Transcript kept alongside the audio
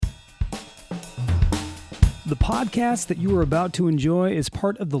The podcast that you are about to enjoy is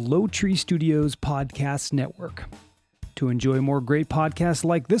part of the Low Tree Studios podcast network. To enjoy more great podcasts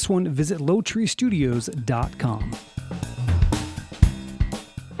like this one, visit lowtreestudios.com.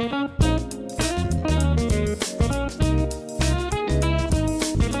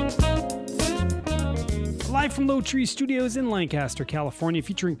 Live from Low Tree Studios in Lancaster, California,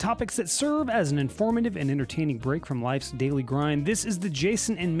 featuring topics that serve as an informative and entertaining break from life's daily grind. This is the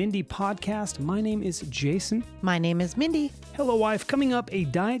Jason and Mindy podcast. My name is Jason. My name is Mindy. Hello, wife. Coming up, a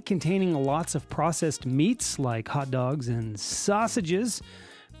diet containing lots of processed meats like hot dogs and sausages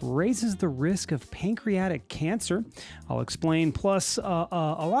raises the risk of pancreatic cancer. I'll explain. Plus, a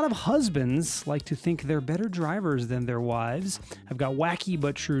lot of husbands like to think they're better drivers than their wives. I've got wacky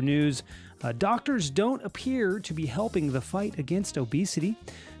but true news. Doctors don't appear to be helping the fight against obesity.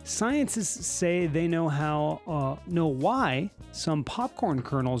 Scientists say they know why some popcorn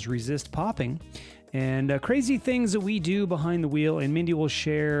kernels resist popping. And crazy things that we do behind the wheel. And Mindy will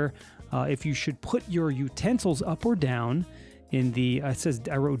share if you should put your utensils up or down in the, it says,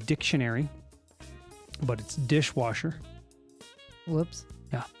 I wrote dictionary, but it's dishwasher. Whoops.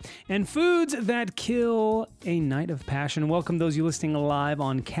 Yeah. And foods that kill a night of passion. Welcome those of you listening live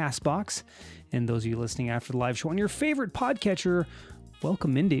on CastBox and those of you listening after the live show on your favorite podcatcher.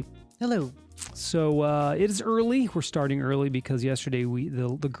 Welcome, Mindy. Hello. So it is early. We're starting early because yesterday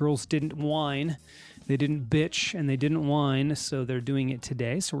the girls didn't whine. They didn't bitch and they didn't whine, so they're doing it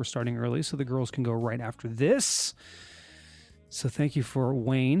today. So we're starting early so the girls can go right after this. So thank you for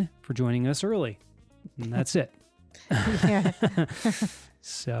Wayne for joining us early. And that's it. Yeah.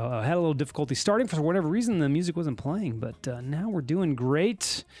 So I had a little difficulty starting for whatever reason. The music wasn't playing, but now we're doing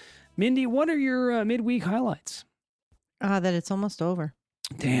great. Mindy, what are your midweek highlights? That it's almost over.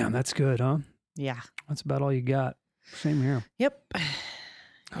 Damn, that's good, huh? Yeah. That's about all you got. Same here. Yep.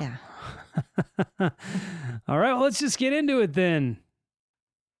 Yeah. All right, well, let's just get into it then.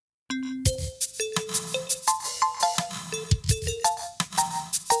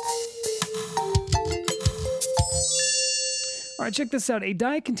 All right, check this out. A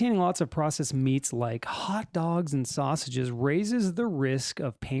diet containing lots of processed meats like hot dogs and sausages raises the risk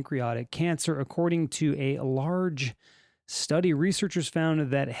of pancreatic cancer. According to a large study, researchers found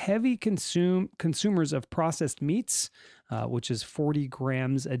that heavy consumers of processed meats, which is 40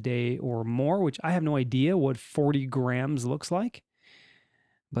 grams a day or more, which I have no idea what 40 grams looks like,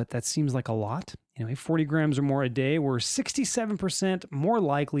 but that seems like a lot. Anyway, 40 grams or more a day were 67% more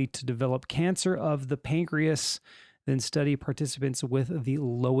likely to develop cancer of the pancreas than study participants with the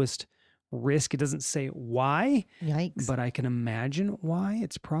lowest risk. It doesn't say why, Yikes. but I can imagine why.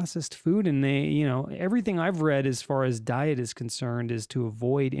 It's processed food, and they, everything I've read as far as diet is concerned is to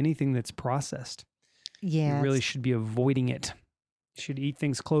avoid anything that's processed. Yeah. You really should be avoiding it. You should eat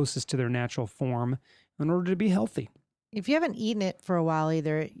things closest to their natural form in order to be healthy. If you haven't eaten it for a while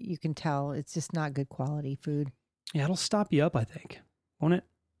either, you can tell it's just not good quality food. Yeah, it'll stop you up, I think. Won't it?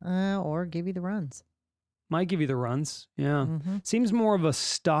 Or give you the runs. Might give you the runs. Yeah. Mm-hmm. Seems more of a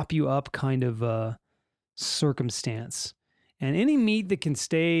stop you up kind of circumstance. And any meat that can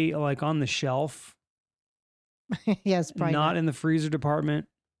stay like on the shelf, Yes, probably not in the freezer department,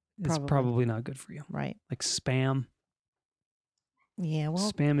 is Probably. probably not good for you. Right. Like Spam. Yeah.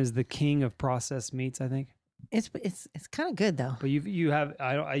 Well, Spam is the king of processed meats, I think. it's kind of good though. But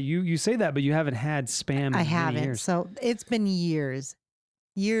you say that, but you haven't had Spam in I many haven't. years. So it's been years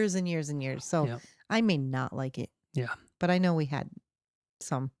and years and years. So Yeah. I may not like it. Yeah. But I know we had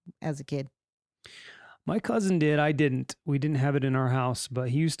some as a kid. My cousin did. I didn't. We didn't have it in our house, but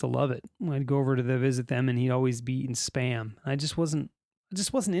he used to love it. I'd go over to visit them, and he'd always be eating Spam. I just wasn't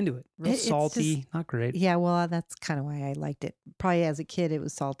into it. Real It's salty, just- not great. Yeah, well, that's kind of why I liked it. Probably as a kid, it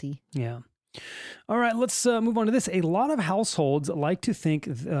was salty. Yeah. All right, let's move on to this. A lot of households like to think,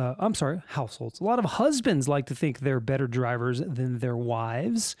 households. A lot of husbands like to think they're better drivers than their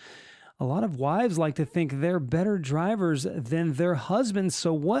wives. A lot of wives like to think they're better drivers than their husbands.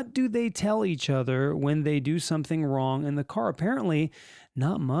 So what do they tell each other when they do something wrong in the car? Apparently,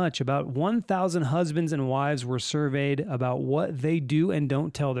 not much. About 1,000 husbands and wives were surveyed about what they do and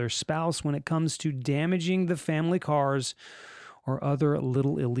don't tell their spouse when it comes to damaging the family cars or other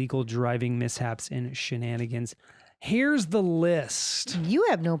little illegal driving mishaps and shenanigans. Here's the list. You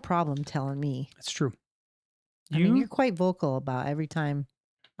have no problem telling me. That's true. I mean, you're quite vocal about every time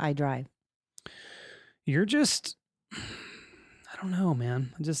I drive. You're just, I don't know,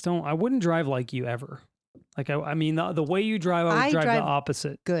 man. I wouldn't drive like you ever. Like, I mean, the way you drive, I would drive the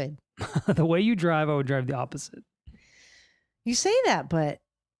opposite. Good. The way you drive, I would drive the opposite. You say that, but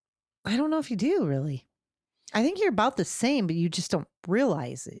I don't know if you do really. I think you're about the same, but you just don't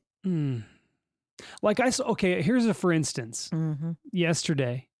realize it. Like I saw, okay, here's a for instance. Mm-hmm.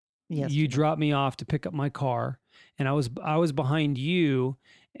 Yesterday, you dropped me off to pick up my car, and I was behind you,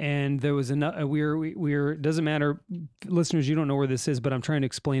 and there was another. We were. Doesn't matter, listeners. You don't know where this is, but I'm trying to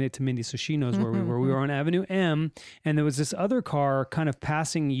explain it to Mindy so she knows where we were. We were on Avenue M, and there was this other car kind of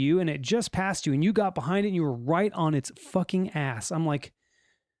passing you, and it just passed you, and you got behind it, and you were right on its fucking ass. I'm like,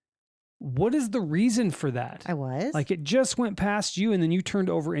 what is the reason for that? I was. Like, it just went past you, and then you turned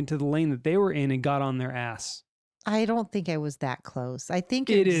over into the lane that they were in and got on their ass. I don't think I was that close. I think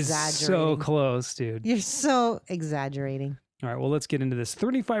you're It is exaggerating. so close, dude. You're so exaggerating. All right, well, let's get into this.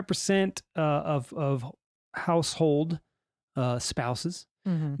 35% of household spouses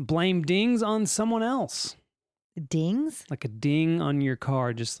blame dings on someone else. Dings? Like a ding on your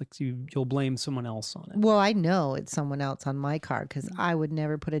car, just like you'll blame someone else on it. Well, I know it's someone else on my car because I would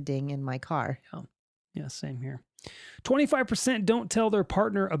never put a ding in my car. Yeah, same here. 25% don't tell their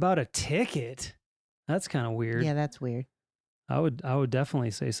partner about a ticket. That's kind of weird. Yeah, that's weird. I would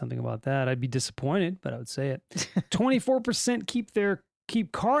definitely say something about that. I'd be disappointed, but I would say it. 24% keep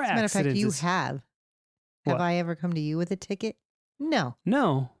car accidents. As a matter of fact, you have. What? Have I ever come to you with a ticket? No.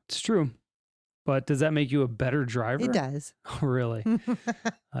 No, it's true. But does that make you a better driver? It does. Oh, really?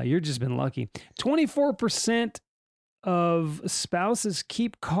 You've just been lucky. 24% of spouses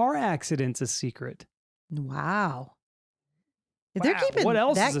keep car accidents a secret. Wow. Wow, They're keeping what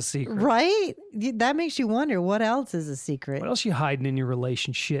else that, is a secret? Right? That makes you wonder what else is a secret. What else you hiding in your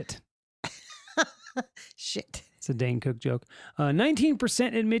relationship? Shit. It's a Dane Cook joke.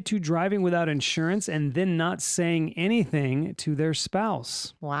 19% admit to driving without insurance and then not saying anything to their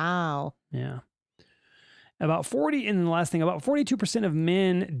spouse. Wow. Yeah. About 42% of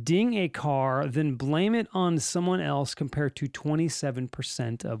men ding a car, then blame it on someone else compared to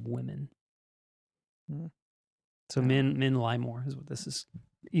 27% of women. So men lie more is what this is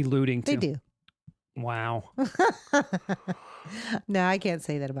alluding to. They do. Wow. No, I can't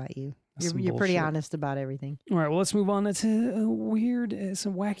say that about you. You're pretty honest about everything. All right, well, let's move on. That's weird,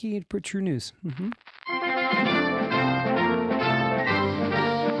 some wacky, true news.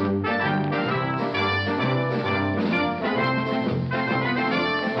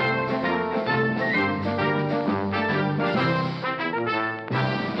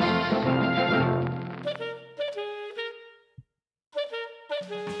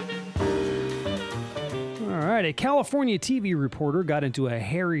 All right, a California TV reporter got into a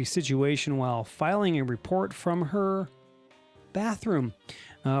hairy situation while filing a report from her bathroom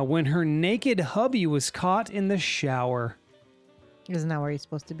when her naked hubby was caught in the shower. Isn't that where he's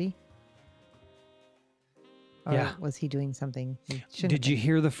supposed to be? Or Yeah. was he doing something he shouldn't Did you have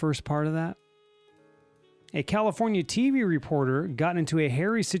hear the first part of that? A California TV reporter got into a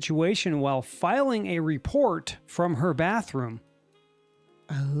hairy situation while filing a report from her bathroom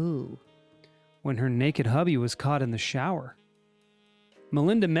been? Oh. when her naked hubby was caught in the shower.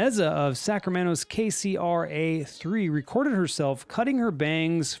 Melinda Meza of Sacramento's KCRA3 recorded herself cutting her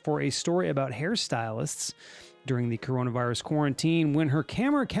bangs for a story about hairstylists during the coronavirus quarantine when her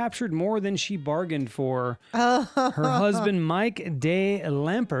camera captured more than she bargained for. Her husband, Mike De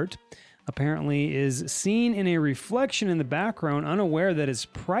Lampert, apparently is seen in a reflection in the background, unaware that his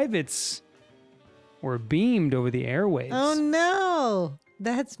privates were beamed over the airwaves. Oh, no.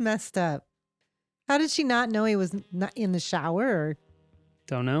 That's messed up. How did she not know he was not in the shower? Or...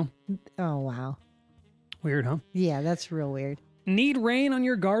 Don't know. Oh, wow. Weird, huh? Yeah, that's real weird. Need rain on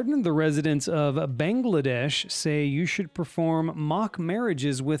your garden? The residents of Bangladesh say you should perform mock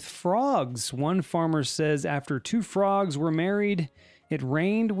marriages with frogs. One farmer says after 2 frogs were married, it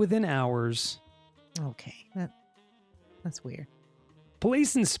rained within hours. Okay. That's weird.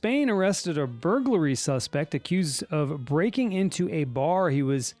 Police in Spain arrested a burglary suspect accused of breaking into a bar. He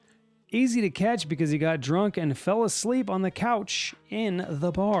was easy to catch because he got drunk and fell asleep on the couch in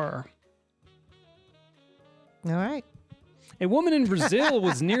the bar. All right. A woman in Brazil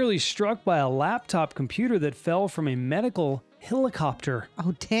was nearly struck by a laptop computer that fell from a medical helicopter.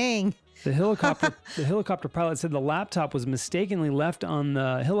 Oh, dang. The helicopter pilot said the laptop was mistakenly left on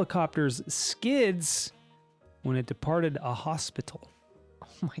the helicopter's skids when it departed a hospital. Oh,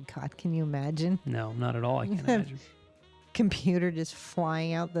 my God. Can you imagine? No, not at all. I can't imagine. Computer just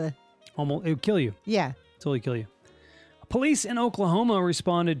flying out the... Almost, it would kill you. Yeah. Totally kill you. Police in Oklahoma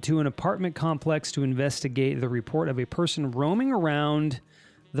responded to an apartment complex to investigate the report of a person roaming around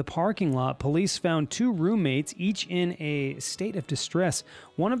the parking lot. Police found 2 roommates, each in a state of distress.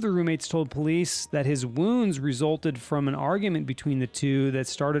 One of the roommates told police that his wounds resulted from an argument between the two that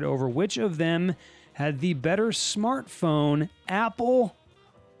started over which of them had the better smartphone, Apple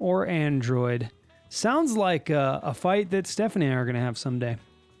or Android. Sounds like a fight that Stephanie and I are going to have someday.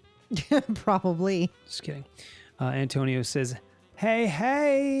 Probably. Just kidding. Antonio says,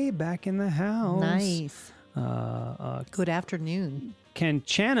 hey, back in the house. Nice. Good afternoon. Ken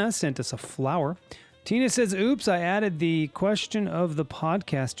Channa sent us a flower. Tina says, oops, I added the question of the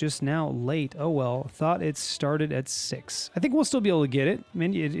podcast just now late. Oh, well, thought it started at 6. I think we'll still be able to get it.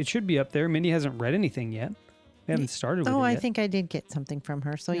 Mindy, it should be up there. Mindy hasn't read anything yet. We haven't started with it yet. I think I did get something from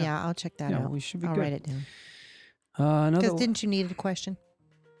her. So, yeah I'll check that out. We should be I'll good. write it down. Because didn't you need a question?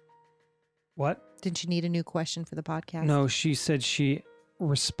 What? Didn't you need a new question for the podcast? No, she said she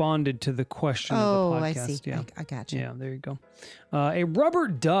responded to the question of the podcast. I see. Yeah. I got you. Yeah, there you go. A rubber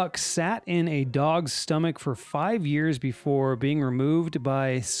duck sat in a dog's stomach for 5 years before being removed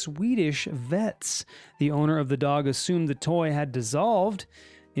by Swedish vets. The owner of the dog assumed the toy had dissolved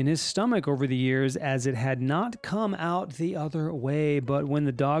in his stomach over the years as it had not come out the other way. But when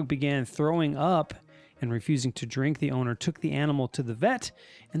the dog began throwing up and refusing to drink, the owner took the animal to the vet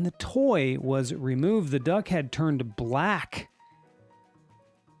and the toy was removed. The duck had turned black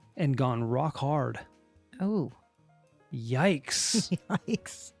and gone rock hard. Oh. Yikes.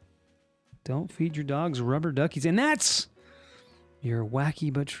 Yikes. Don't feed your dogs rubber duckies. And that's your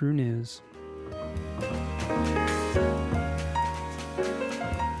wacky but true news.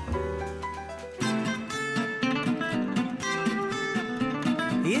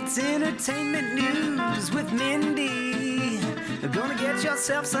 It's entertainment news with Mindy. Gonna get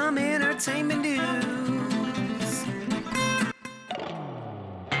yourself some entertainment news.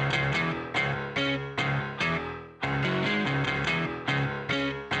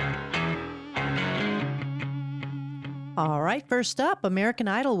 All right, first up, American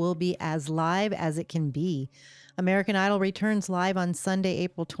Idol will be as live as it can be. American Idol returns live on Sunday,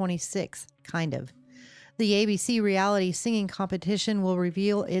 April 26th, kind of. The ABC reality singing competition will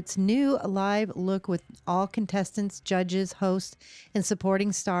reveal its new live look with all contestants, judges, hosts, and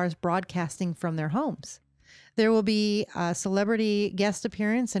supporting stars broadcasting from their homes. There will be a celebrity guest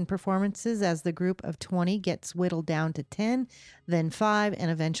appearance and performances as the group of 20 gets whittled down to 10, then 5, and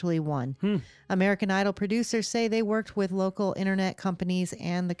eventually 1. American Idol producers say they worked with local internet companies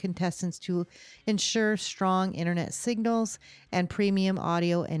and the contestants to ensure strong internet signals and premium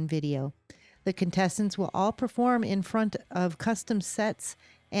audio and video. The contestants will all perform in front of custom sets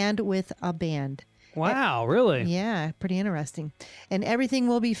and with a band. Wow, really? Yeah, pretty interesting. And everything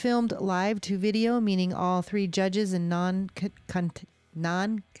will be filmed live to video, meaning all 3 judges and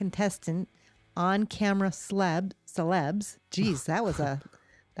non-contestant on-camera celebs. Geez, that was a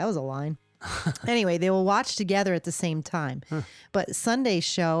line. Anyway, they will watch together at the same time. But Sunday's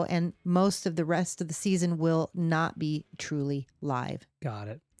show and most of the rest of the season will not be truly live. Got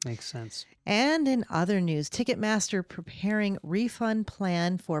it. Makes sense. And in other news, Ticketmaster preparing refund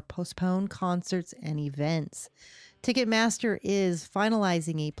plan for postponed concerts and events. Ticketmaster is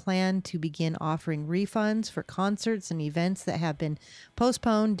finalizing a plan to begin offering refunds for concerts and events that have been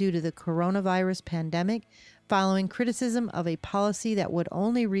postponed due to the coronavirus pandemic, following criticism of a policy that would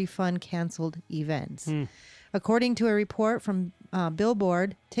only refund canceled events. According to a report from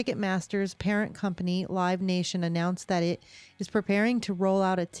Billboard, Ticketmaster's parent company, Live Nation, announced that it is preparing to roll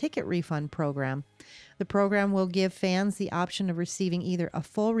out a ticket refund program. The program will give fans the option of receiving either a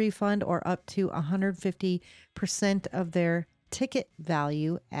full refund or up to 150% of their ticket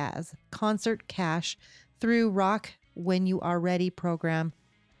value as concert cash through Rock When You Are Ready program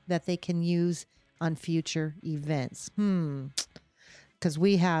that they can use on future events. Because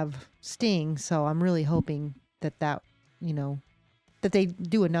we have Sting, so I'm really hoping that they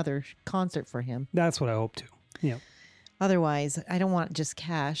do another concert for him. That's what I hope to. Yeah. Otherwise, I don't want just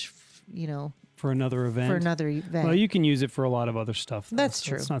cash, For another event. Well, you can use it for a lot of other stuff, though, That's so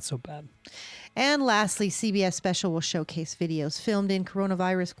true. It's not so bad. And lastly, CBS Special will showcase videos filmed in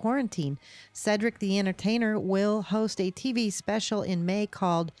coronavirus quarantine. Cedric the Entertainer will host a TV special in May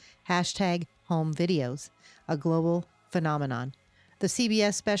called #HomeVideos, a global phenomenon. The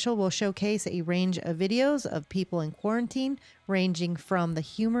CBS special will showcase a range of videos of people in quarantine, ranging from the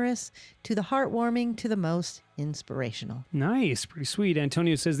humorous to the heartwarming to the most inspirational. Nice. Pretty sweet.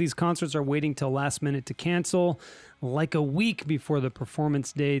 Antonio says these concerts are waiting till last minute to cancel, like a week before the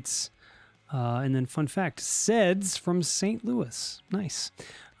performance dates. And then fun fact, Ceds from St. Louis. Nice.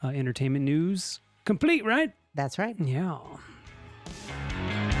 Entertainment news complete, right? That's right. Yeah.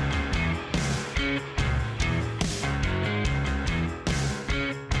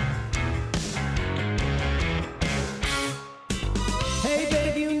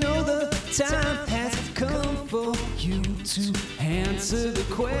 Time has come for you to answer the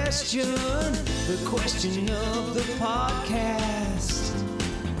question of the podcast.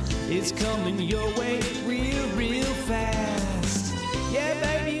 It's coming your way real fast. Yeah,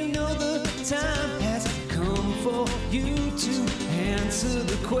 baby, you know time has come for you to answer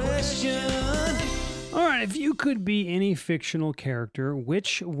the question. All right, if you could be any fictional character,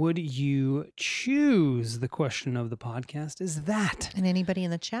 which would you choose? The question of the podcast is that. And anybody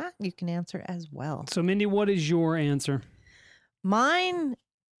in the chat, you can answer as well. So, Mindy, what is your answer? Mine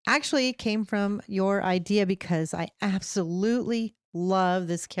actually came from your idea because I absolutely love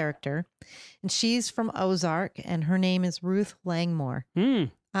this character. And she's from Ozark, and her name is Ruth Langmore.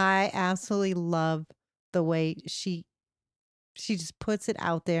 I absolutely love the way she just puts it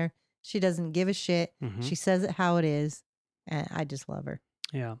out there. She doesn't give a shit. Mhm. She says it how it is. And I just love her.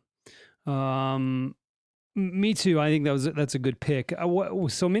 Yeah. Me too. I think that's a good pick.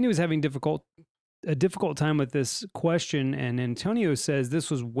 So Minnie was having a difficult time with this question, and Antonio says this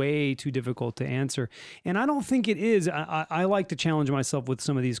was way too difficult to answer. And I don't think it is. I like to challenge myself with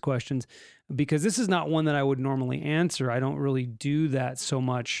some of these questions because this is not one that I would normally answer. I don't really do that so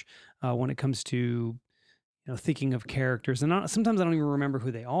much when it comes to thinking of characters, and sometimes I don't even remember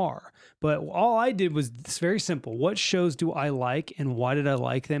who they are. But all I did was this very simple: what shows do I like, and why did I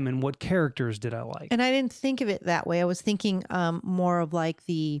like them, and what characters did I like? And I didn't think of it that way. I was thinking more of like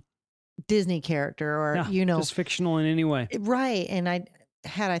the Disney character, or just fictional in any way, right? And I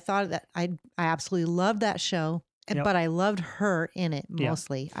thought of that, I absolutely loved that show, but I loved her in it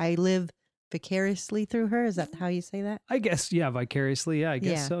mostly. I live vicariously through her. Is that how you say that? I guess, yeah, vicariously. Yeah, I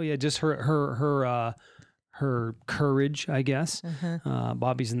guess so. Yeah, just her courage, I guess.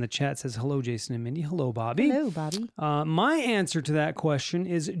 Bobby's in the chat, says, hello, Jason and Mindy. Hello, Bobby. Hello, Bobby. My answer to that question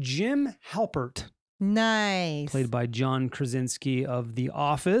is Jim Halpert. Nice. Played by John Krasinski of The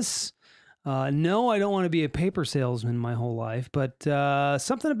Office. No, I don't want to be a paper salesman my whole life, but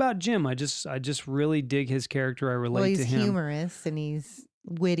something about Jim, I just really dig his character. I relate to him. He's humorous and he's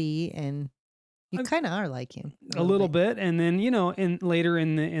witty, and you kind of are like him a little bit. And then later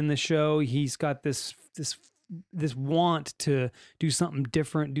in the show, he's got this want to do something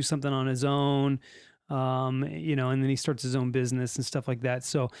different, do something on his own, and then he starts his own business and stuff like that.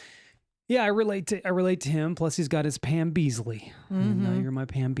 So yeah, I relate to him. Plus he's got his Pam Beasley. And, you're my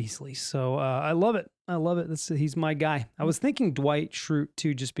Pam Beasley. So I love it. He's my guy. I was thinking Dwight Schrute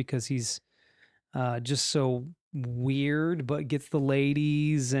too, just because he's just so weird, but gets the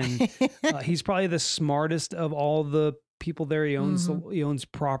ladies, and he's probably the smartest of all the people there. He owns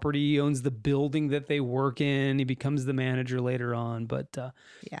property, he owns the building that they work in. He becomes the manager later on, but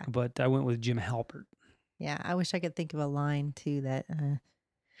I went with Jim Halpert. Yeah, I wish I could think of a line too that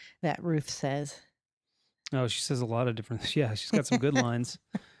Ruth says. Oh, she says a lot of different. Yeah, she's got some good lines.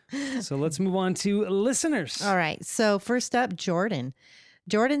 So let's move on to listeners. All right. So first up, Jordan.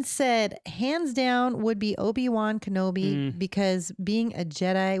 Jordan said, hands down would be Obi-Wan Kenobi because being a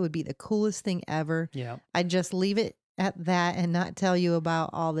Jedi would be the coolest thing ever. Yeah. I'd just leave it at that and not tell you about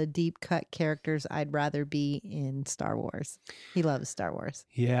all the deep cut characters I'd rather be in Star Wars. He loves Star Wars.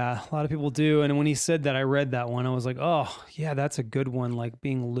 Yeah, a lot of people do. And when he said that, I read that one. I was like, oh, yeah, that's a good one. Like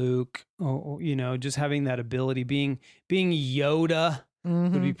being Luke, or just having that ability. Being Yoda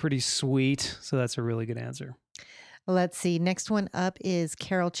would be pretty sweet. So that's a really good answer. Let's see. Next one up is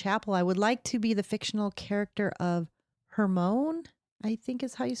Carol Chappell. I would like to be the fictional character of Hermione, I think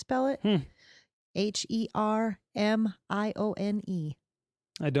is how you spell it. Hermione.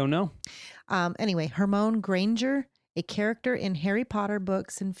 I don't know. Anyway, Hermione Granger, a character in Harry Potter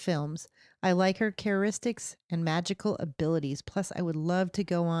books and films. I like her characteristics and magical abilities. Plus, I would love to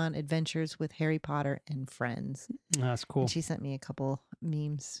go on adventures with Harry Potter and friends. That's cool. And she sent me a couple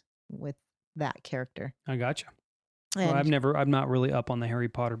memes with that character. I gotcha. Well, I'm not really up on the Harry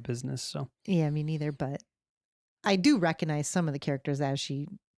Potter business, so. Yeah, me neither, but I do recognize some of the characters as she,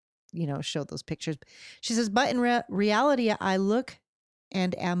 showed those pictures. She says, but in reality, I look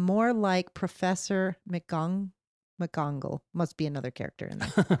and am more like Professor McGonagall. Must be another character in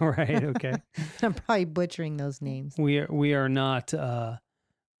there. Right, okay. I'm probably butchering those names. We are not,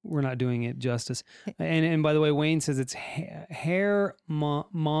 we're not doing it justice. And by the way, Wayne says it's Hermione.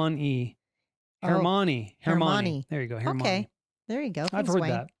 Hermione. There you go. Hermione. Okay. There you go. Thanks,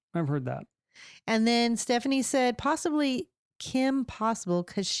 I've heard that. And then Stephanie said possibly Kim Possible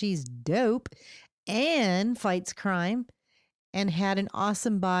because she's dope and fights crime and had an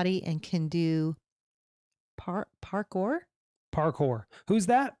awesome body and can do parkour. Parkour. Who's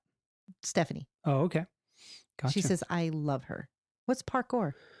that? Stephanie. Oh, okay. Gotcha. She says, I love her. What's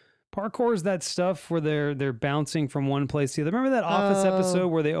parkour? Parkour is that stuff where they're bouncing from one place to the other. Remember that Office episode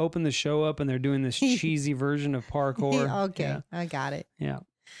where they open the show up and they're doing this cheesy version of parkour? Okay, yeah. I got it. Yeah. And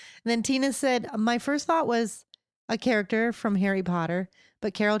then Tina said, my first thought was a character from Harry Potter,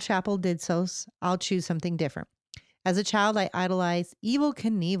 but Carol Chappell did so I'll choose something different. As a child, I idolized Evel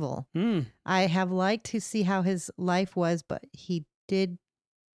Knievel. I have liked to see how his life was, but he did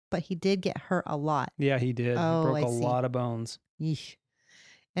get hurt a lot. Yeah, he did. Oh, He broke I a see. lot of bones. Yeesh.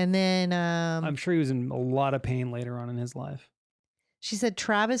 And then I'm sure he was in a lot of pain later on in his life. she said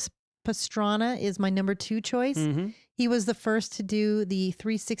Travis Pastrana is my number 2 choice. Mm-hmm. He was the first to do the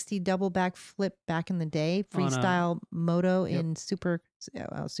 360 double back flip back in the day, freestyle moto in super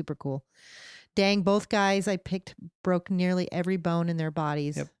cool. Dang, both guys I picked broke nearly every bone in their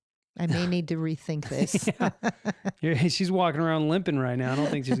bodies. Yep. I may need to rethink this. She's walking around limping right now. I don't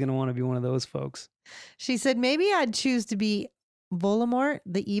think she's going to want to be one of those folks. She said maybe I'd choose to be Voldemort,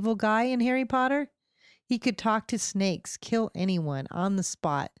 the evil guy in Harry Potter. He could talk to snakes, kill anyone on the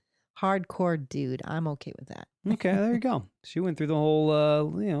spot. Hardcore dude. I'm okay with that. Okay, there you go. She went through the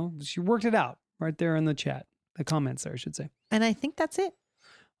whole, she worked it out right there in the chat, the comments there, I should say. And I think that's it.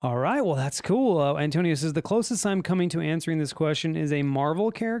 All right, well, that's cool. Antonio says, the closest I'm coming to answering this question is a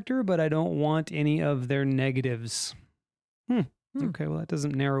Marvel character, but I don't want any of their negatives. Okay, well, that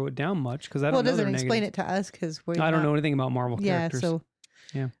doesn't narrow it down much because I don't know their negatives. Well, it doesn't explain it to us because I don't know anything about Marvel characters.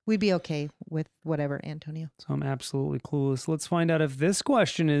 Yeah, so we'd be okay with whatever, Antonio. So I'm absolutely clueless. Let's find out if this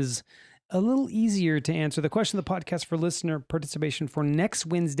question is a little easier to answer. The question of the podcast for listener participation for next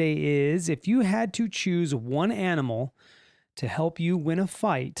Wednesday is, if you had to choose one animal to help you win a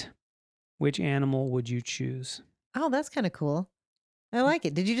fight, which animal would you choose? Oh, that's kind of cool. I like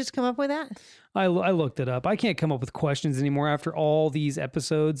it. Did you just come up with that? I looked it up. I can't come up with questions anymore after all these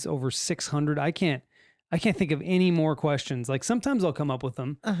episodes, over 600. I can't think of any more questions. Like sometimes I'll come up with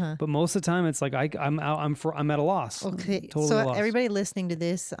them, but most of the time it's like I'm at a loss. Okay, totally so lost. everybody listening to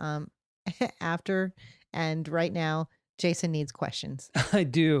this, after and right now, Jason needs questions. I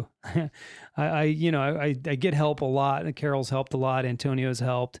do. I get help a lot. Carol's helped a lot. Antonio's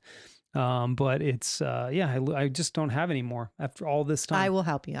helped. But it's, I just don't have any more after all this time. I will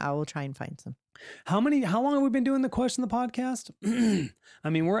help you. I will try and find some. How long have we been doing the question of the podcast? I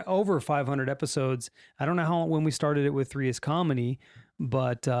mean, we're over 500 episodes. I don't know when we started it with 3 is Comedy,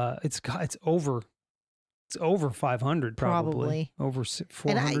 but, it's over 500 probably. Over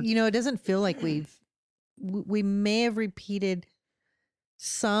 400. And it doesn't feel like we may have repeated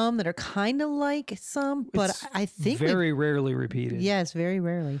some that are kind of like some, but I think very rarely repeated. Yes, very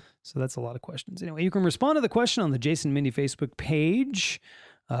rarely. So that's a lot of questions. Anyway, you can respond to the question on the Jason Mindy Facebook page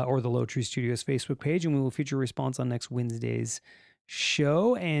or the Low Tree Studios Facebook page, and we will feature a response on next Wednesday's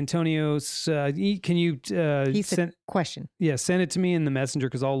show. Antonio's, can you he said question? Yeah, send it to me in the messenger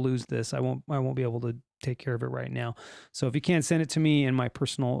because I'll lose this. I won't be able to take care of it right now. So if you can't send it to me in my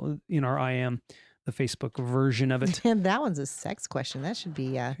personal, our IM, the Facebook version of it. And that one's a sex question. That should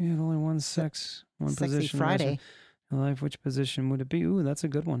be only one sex, one Sexy position. Friday. In life, which position would it be? Ooh, that's a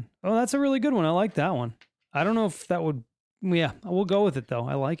good one. Oh, that's a really good one. I like that one. I don't know if that would. Yeah, we'll go with it though.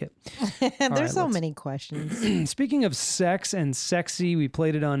 I like it. There's so many questions. Speaking of sex and sexy, we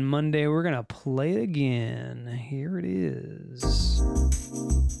played it on Monday. We're gonna play it again. Here it is.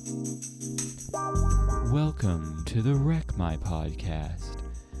 Welcome to the Wreck My Podcast,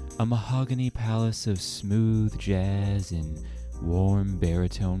 a mahogany palace of smooth jazz and warm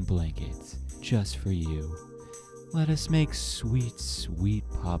baritone blankets just for you. Let us make sweet, sweet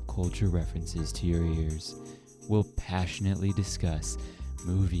pop culture references to your ears. We'll passionately discuss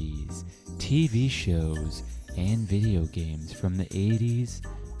movies, TV shows, and video games from the 80s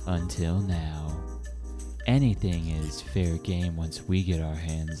until now. Anything is fair game once we get our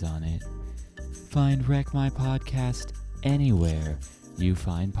hands on it. Find Wreck My Podcast anywhere you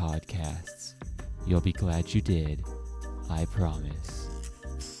find podcasts. You'll be glad you did. I promise.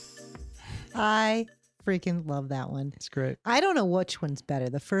 I freaking love that one. It's great. I don't know which one's better,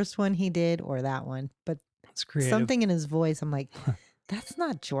 the first one he did or that one, but it's creative. Something in his voice, I'm like, that's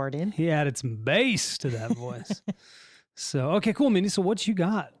not Jordan. He added some bass to that voice. So, okay, cool, Mindy. So what you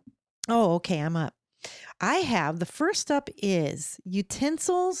got? Oh, okay, I'm up. I have, the first up is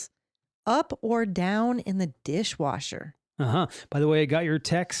utensils up or down in the dishwasher. By the way, I got your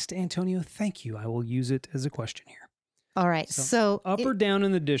text, Antonio. Thank you. I will use it as a question here. All right. So up or down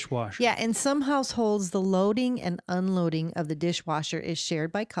in the dishwasher? Yeah. In some households, the loading and unloading of the dishwasher is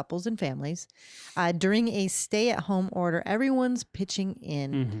shared by couples and families. During a stay-at-home order, everyone's pitching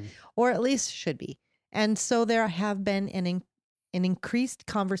in, or at least should be. And so there have been an increased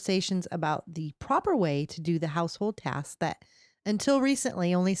conversations about the proper way to do the household tasks that until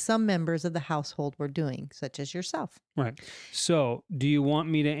recently only some members of the household were doing, such as yourself. Right. So do you want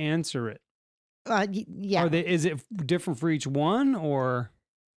me to answer it? Yeah. Is it different for each one, or?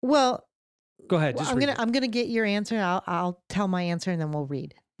 Well, go ahead. I'm gonna get your answer. I'll tell my answer and then we'll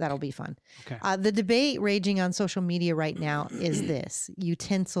read that'll be fun. Okay. The debate raging on social media right now is this: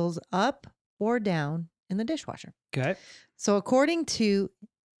 utensils up or down in the dishwasher. Okay. So according to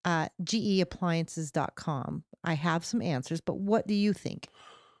geappliances.com, I have some answers, but what do you think?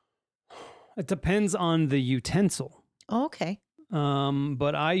 It depends on the utensil. Oh, okay.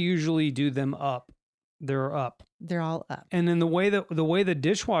 But I usually do them up. They're up. They're all up. And then the way the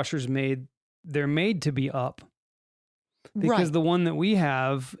dishwasher's made, they're made to be up. Because Right. the one that we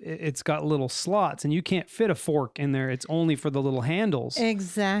have, it's got little slots and you can't fit a fork in there. It's only for the little handles.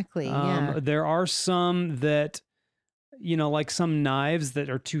 Exactly. Yeah. There are some that, like some knives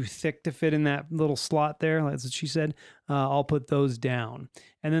that are too thick to fit in that little slot there. That's what she said. I'll put those down.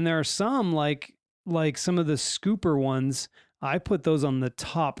 And then there are some like some of the scooper ones. I put those on the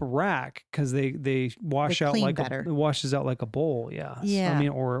top rack because they wash They out clean like better. it washes out like a bowl. Yeah. Yeah. I mean,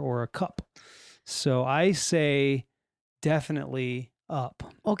 or a cup. So I say definitely up.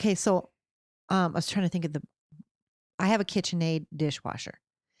 Okay. So I was trying to think of I have a KitchenAid dishwasher.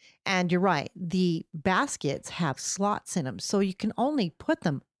 And you're right. The baskets have slots in them. So you can only put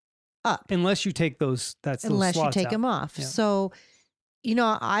them up Unless you take those unless you slots take out. them off. Yeah. So,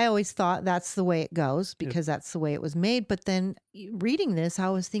 I always thought that's the way it goes because that's the way it was made. But then reading this, I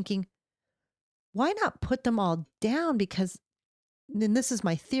was thinking, why not put them all down? Because then this is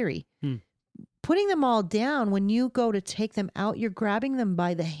my theory. Putting them all down, when you go to take them out, you're grabbing them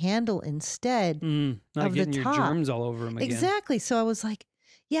by the handle instead Not of the getting your top. germs all over them again. Exactly. So I was like,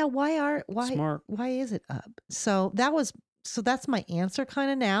 yeah, why Smart. why is it up? So that's my answer kind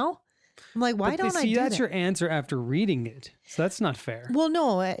of now. I'm like, why But don't I do that's that? your answer after reading it. So that's not fair. Well,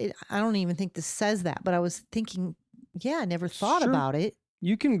 no, I don't even think this says that, but I was thinking, yeah, I never thought Sure. about it.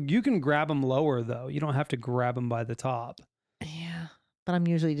 You can grab them lower though. You don't have to grab them by the top. Yeah. But I'm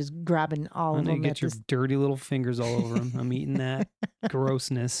usually just grabbing all And of you them. get your dirty little fingers all over them. I'm eating that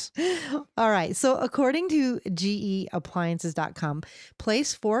grossness. All right. So according to geappliances.com,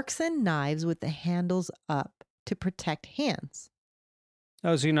 place forks and knives with the handles up to protect hands.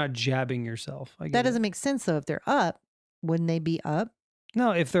 Oh, so you're not jabbing yourself. I get That it. doesn't make sense though. If they're up, wouldn't they be up?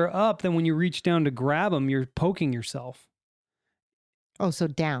 No, if they're up, then when you reach down to grab them, you're poking yourself. Oh, so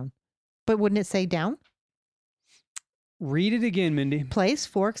down. But wouldn't it say down? Read it again, Mindy. Place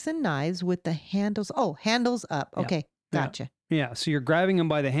forks and knives with the handles. Oh, handles up. Yeah. Okay. Yeah. Gotcha. Yeah, so you're grabbing them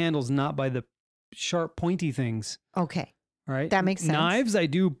by the handles, not by the sharp, pointy things. Okay. Right? That makes sense. Knives, I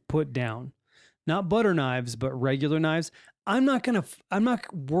do put down. Not butter knives, but regular knives. I'm not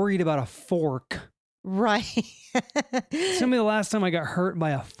worried about a fork. Right. Tell me the last time I got hurt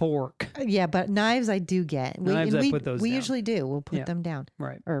by a fork. Yeah, but knives I do get. Knives, I put those We down. usually do. We'll put Yeah. them down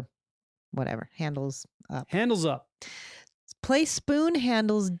Right. or whatever. Handles up. Handles up. Place spoon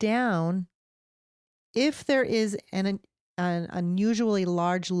handles down if there is an unusually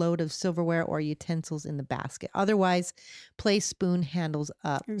large load of silverware or utensils in the basket. Otherwise, place spoon handles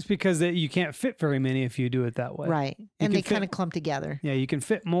up. It's because you can't fit very many if you do it that way. Right. And can they fit- kind of clump together. Yeah, you can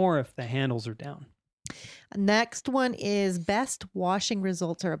fit more if the handles are down. Next one is best washing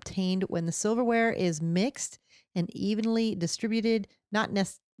results are obtained when the silverware is mixed and evenly distributed, not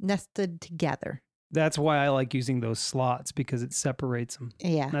nested together. That's why I like using those slots because it separates them.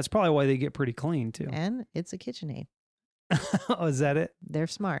 Yeah. And that's probably why they get pretty clean too. And it's a KitchenAid. Oh, is that it? They're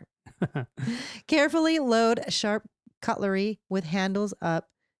smart. Carefully load sharp cutlery with handles up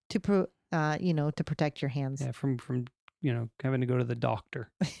to protect your hands. Yeah, from having to go to the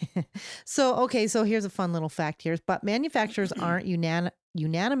doctor. So here's a fun little fact here. But manufacturers aren't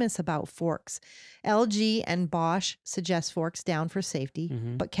unanimous about forks. LG and Bosch suggest forks down for safety,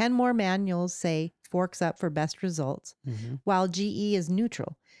 Mhm. but Kenmore manuals say forks up for best results, while GE is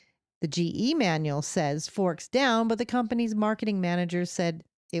neutral. The GE manual says forks down, but the company's marketing manager said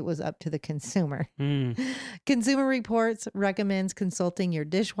it was up to the consumer. Mm. Consumer Reports recommends consulting your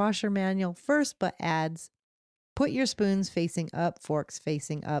dishwasher manual first, but adds put your spoons facing up, forks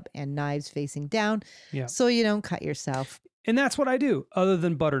facing up, and knives facing down Yeah. so you don't cut yourself. And that's what I do, other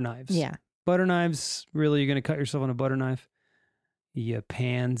than butter knives. Yeah. Butter knives, really, you're going to cut yourself on a butter knife? You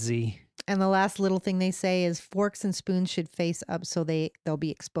pansy. And the last little thing they say is forks and spoons should face up so they'll be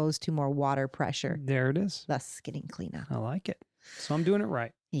exposed to more water pressure, There it is. thus getting cleaner. I like it. So I'm doing it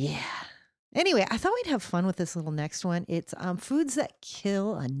right. Yeah. Anyway, I thought we'd have fun with this little next one. It's foods that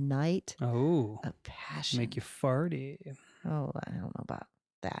kill a night Oh, of passion. make you farty. Oh, I don't know about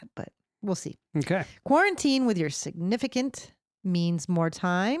that, but we'll see. Okay. Quarantine with your significant means more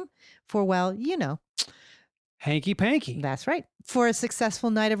time for, well, Hanky panky. that's right. For a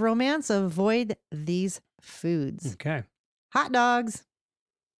successful night of romance, avoid these foods. Okay. Hot dogs.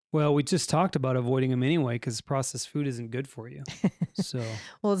 Well, we just talked about avoiding them anyway because processed food isn't good for you. So,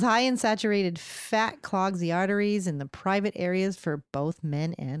 Well, it's high in saturated fat, clogs the arteries in the private areas for both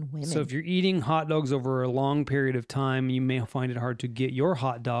men and women. so if you're eating hot dogs over a long period of time, you may find it hard to get your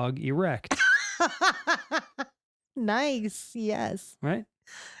hot dog erect, Nice. Yes, right?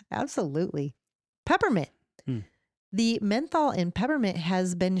 absolutely. Peppermint. The menthol in peppermint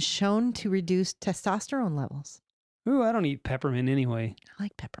has been shown to reduce testosterone levels. Ooh, I don't eat peppermint anyway. I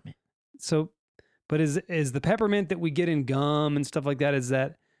like peppermint. So, but is the peppermint that we get in gum and stuff like that, is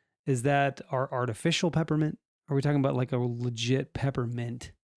that our artificial peppermint? Are we talking about like a legit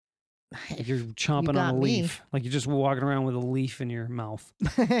peppermint? Like you're chomping on a leaf. Like you're just walking around with a leaf in your mouth.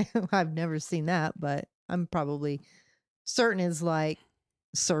 I've never seen that, but I'm probably certain it's like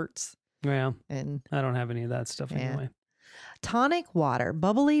certs. Yeah, And I don't have any of that stuff anyway. tonic water.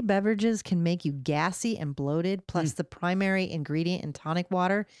 Bubbly beverages can make you gassy and bloated. Plus, the primary ingredient in tonic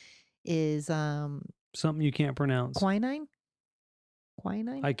water is Something you can't pronounce. quinine.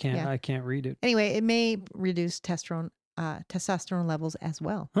 Quinine? I can't. Yeah. I can't read it. Anyway, it may reduce testosterone levels as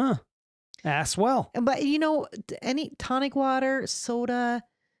well. Huh? As well. But any tonic water, soda,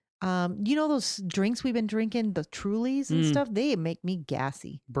 those drinks we've been drinking, the Trulies and stuff, they make me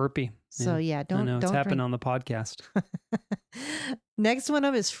gassy. Burpee. So I don't know it's don't happened drink. on the podcast. Next one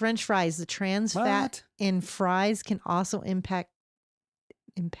up is French fries. The trans fat What? in fries can also impact.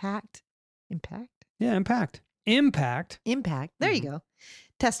 Yeah, impact. There you go.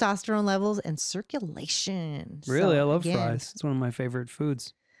 Testosterone levels and circulation. Really, So, I love again, fries. It's one of my favorite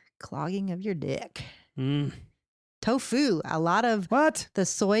foods. Clogging of your dick. Mm. Tofu. A lot of What? the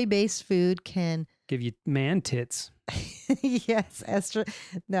soy-based food can, Give you man tits. yes, It's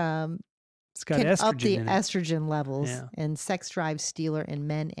got can estrogen up the in it. estrogen levels Yeah. and sex drive stealer in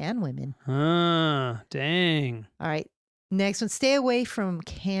men and women. Dang. All right. Next one, stay away from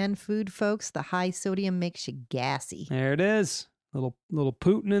canned food, folks. The high sodium makes you gassy. There it is. Little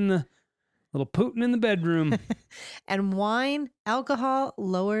Putin in the bedroom. And wine, alcohol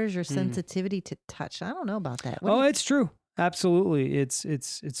lowers your Mm. sensitivity to touch. I don't know about that. Oh, it's true. Absolutely.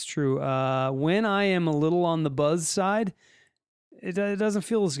 It's true. When I am a little on the buzz side, it doesn't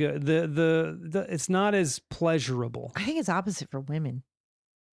feel as good. The it's not as pleasurable. I think it's opposite for women.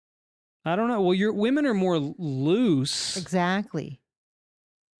 I don't know. Well, women are more loose. Exactly.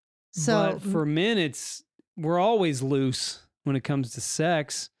 So But for men, we're always loose when it comes to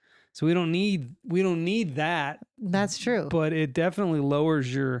sex. So we don't need that. that's true. But it definitely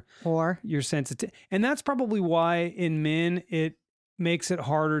lowers your sensitivity. And that's probably why in men it makes it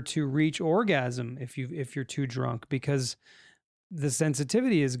harder to reach orgasm if you're too drunk, because the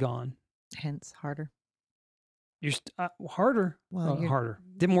sensitivity is gone. Hence harder. You're harder. Well, harder.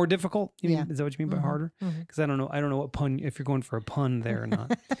 More difficult? You mean, Yeah. is that what you mean by Mhm, harder? Because I don't know what pun, if you're going for a pun there or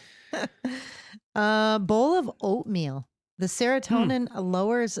not. Bowl of oatmeal. The serotonin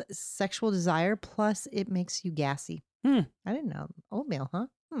lowers sexual desire, plus it makes you gassy. I didn't know. Oatmeal, huh?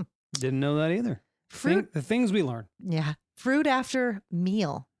 Didn't know that either. Fruit. The things we learn. Yeah. Fruit after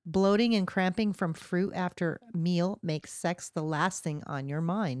meal. Bloating and cramping from fruit after meal makes sex the last thing on your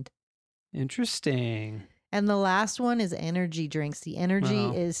mind. Interesting. And the last one is energy drinks. The energy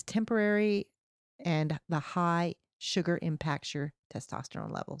Wow. is temporary, and the high sugar impacts your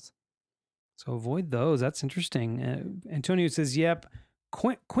testosterone levels. So avoid those. That's interesting. Antonio says, yep.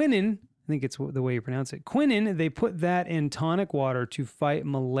 Quinine, I think it's the way you pronounce it. Quinine, they put that in tonic water to fight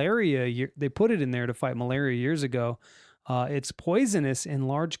malaria. They put it in there to fight malaria years ago. It's poisonous in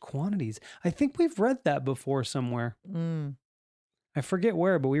large quantities. I think we've read that before somewhere. I forget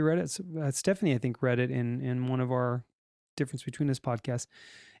where, but we read it. Stephanie, I think, read it in one of our Difference Between Us podcasts.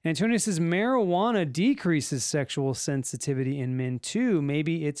 Antonio says marijuana decreases sexual sensitivity in men too.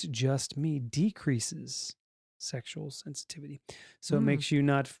 Maybe it's just me. Decreases sexual sensitivity. So it makes you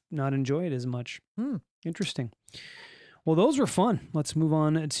not enjoy it as much. Interesting. Well, those were fun. Let's move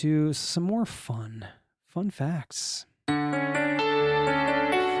on to some more fun facts. You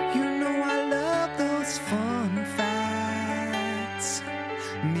know I love those fun facts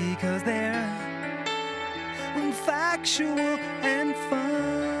because they're factual and fun.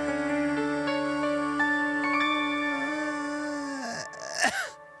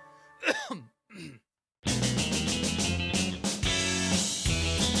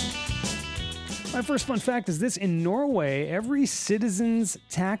 My first fun fact is this. In Norway, every citizen's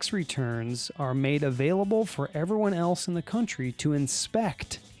tax returns are made available for everyone else in the country to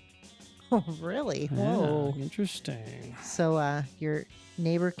inspect. Oh, really? Whoa. Yeah, interesting. So your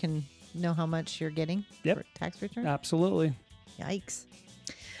neighbor can know how much you're getting Yep. for tax return? Absolutely. Yikes.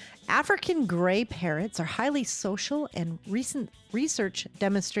 African gray parrots are highly social, and recent research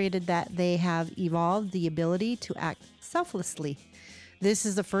demonstrated that they have evolved the ability to act selflessly. This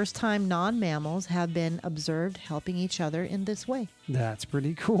is the first time non-mammals have been observed helping each other in this way. That's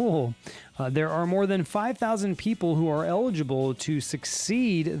pretty cool. There are more than 5,000 people who are eligible to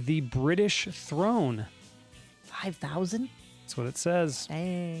succeed the British throne. 5,000? That's what it says.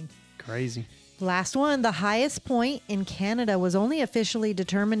 Dang. Crazy. Last one. The highest point in Canada was only officially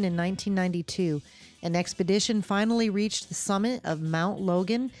determined in 1992. An expedition finally reached the summit of Mount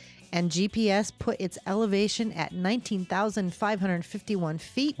Logan, and GPS put its elevation at 19,551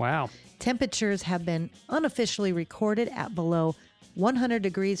 feet. Wow. Temperatures have been unofficially recorded at below 100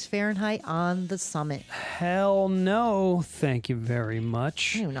 degrees Fahrenheit on the summit. Hell no. Thank you very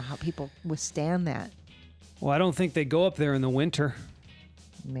much. I don't even know how people withstand that. Well, I don't think they go up there in the winter.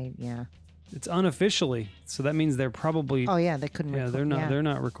 Maybe, yeah. It's unofficially, so that means they're probably. Oh yeah, they couldn't. Yeah, they're not. Yeah. They're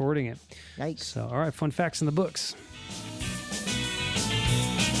not recording it. Yikes! So, all right, fun facts in the books.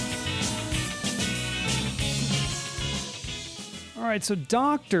 All right, so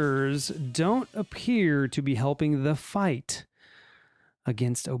doctors don't appear to be helping the fight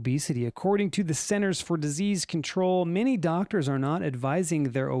against obesity. According to the Centers for Disease Control, many doctors are not advising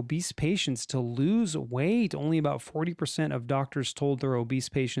their obese patients to lose weight. Only about 40% of doctors told their obese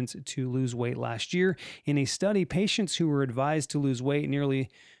patients to lose weight last year. In a study, patients who were advised to lose weight nearly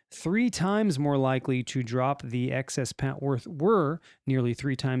 3 times more likely to drop the excess pound were nearly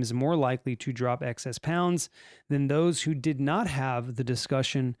 3 times more likely to drop excess pounds than those who did not have the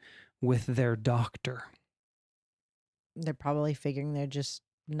discussion with their doctor. They're probably figuring they're just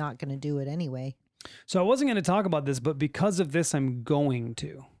not going to do it anyway. So I wasn't going to talk about this, but because of this, I'm going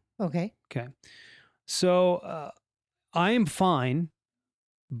to. Okay. Okay. So I am fine,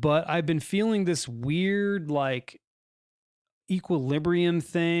 but I've been feeling this weird, like, equilibrium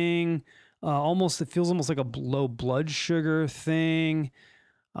thing. It feels almost like a low blood sugar thing.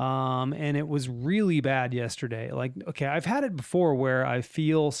 And it was really bad yesterday. Like, okay, I've had it before where I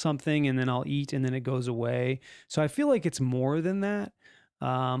feel something and then I'll eat and then it goes away. So I feel like it's more than that.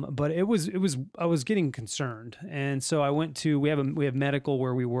 But I was getting concerned. And so I went to, we have medical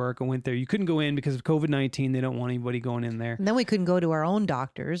where we work. I went there. You couldn't go in because of COVID-19. They don't want anybody going in there. And then we couldn't go to our own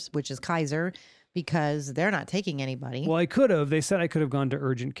doctors, which is Kaiser, because they're not taking anybody. Well, I could have. They said I could have gone to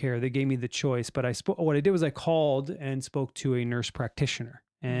urgent care. They gave me the choice, but what I did was I called and spoke to a nurse practitioner.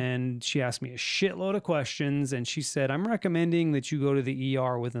 And she asked me a shitload of questions, and she said, I'm recommending that you go to the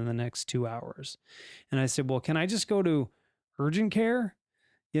ER within the next 2 hours. And I said, well, can I just go to urgent care?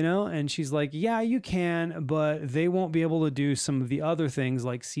 You know? And she's like, yeah, you can, but they won't be able to do some of the other things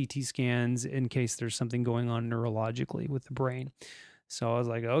like CT scans in case there's something going on neurologically with the brain. So I was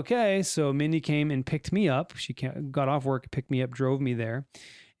like, okay. So Mindy came and picked me up. She got off work, picked me up, drove me there.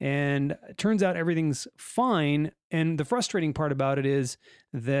 And it turns out everything's fine. And the frustrating part about it is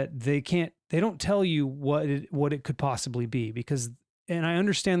that they don't tell you what it could possibly be and I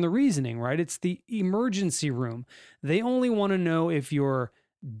understand the reasoning, right? It's the emergency room. They only want to know if you're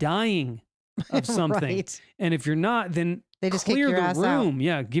dying of something. Right. And if you're not, then They just clear kick your the ass room. out.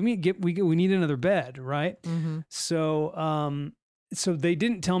 Yeah. We need another bed. Right. Mm-hmm. So they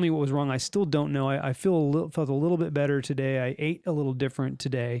didn't tell me what was wrong. I still don't know. I felt a little bit better today. I ate a little different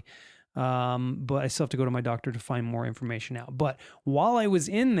today, but I still have to go to my doctor to find more information out. But while I was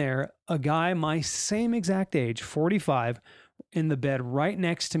in there, a guy my same exact age, 45, in the bed right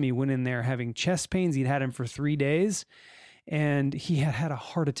next to me went in there having chest pains. He'd had him for 3 days, and he had a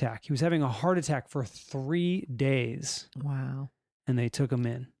heart attack. He was having a heart attack for 3 days. Wow. And they took him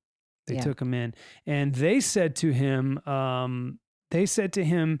in. They Yeah. took him in, and they said to him,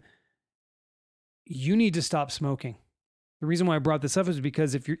 you need to stop smoking. The reason why I brought this up is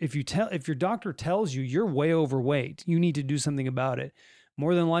because if your doctor tells you you're way overweight, you need to do something about it.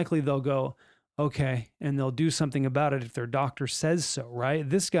 More than likely they'll go, okay, and they'll do something about it if their doctor says so, right?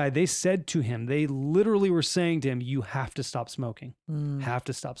 This guy, they said to him, they literally were saying to him, you have to stop smoking. Have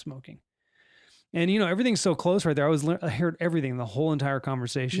to stop smoking. And, everything's so close right there. I heard everything, the whole entire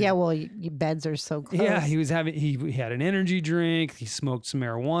conversation. Yeah, well, your beds are so close. Yeah, he had an energy drink. He smoked some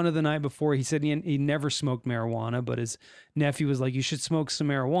marijuana the night before. He said he never smoked marijuana, but his nephew was like, you should smoke some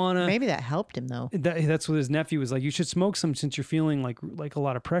marijuana. Maybe that helped him, though. That's what his nephew was like. You should smoke some since you're feeling like a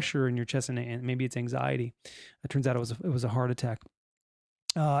lot of pressure in your chest, and maybe it's anxiety. It turns out it was a heart attack.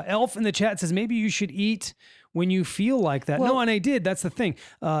 Elf in the chat says, maybe you should eat when you feel like that. Well, no, and I did. That's the thing.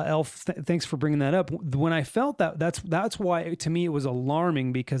 Elf, thanks for bringing that up. When I felt that's why to me it was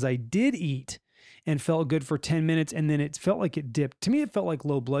alarming, because I did eat and felt good for 10 minutes and then it felt like it dipped. To me, it felt like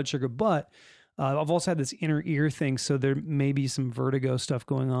low blood sugar, but I've also had this inner ear thing, so there may be some vertigo stuff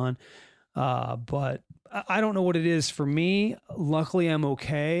going on. But I don't know what it is for me. Luckily, I'm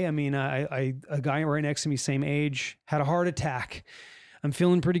okay. I mean, a guy right next to me, same age, had a heart attack. I'm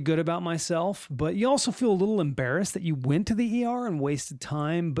feeling pretty good about myself, but you also feel a little embarrassed that you went to the ER and wasted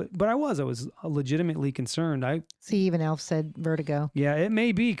time. But I was legitimately concerned. See, even Elf said vertigo. Yeah, it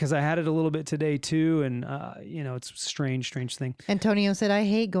may be because I had it a little bit today too. And, it's a strange thing. Antonio said, I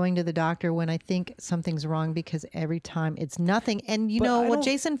hate going to the doctor when I think something's wrong because every time it's nothing. And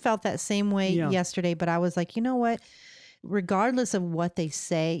Jason felt that same way yesterday, but I was like, you know what? Regardless of what they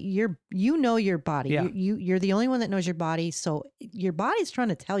say, you know your body. Yeah. You're the only one that knows your body. So your body's trying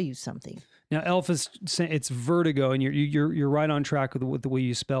to tell you something. Now, Elf is saying it's vertigo, and you're right on track with the way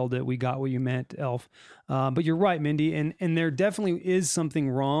you spelled it. We got what you meant, Elf. But you're right, Mindy, and there definitely is something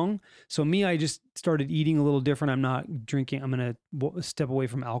wrong. So I just started eating a little different. I'm not drinking. I'm going to step away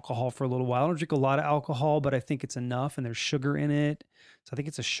from alcohol for a little while. I don't drink a lot of alcohol, but I think it's enough, and there's sugar in it. So I think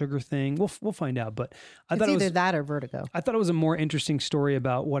it's a sugar thing. We'll find out. But I thought it's either that or vertigo. I thought it was a more interesting story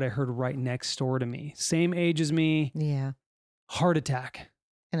about what I heard right next door to me. Same age as me. Yeah. Heart attack.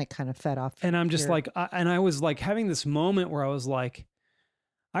 And it kind of fed off. And I'm just I was like having this moment where I was like,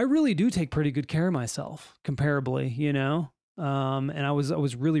 I really do take pretty good care of myself comparably, and I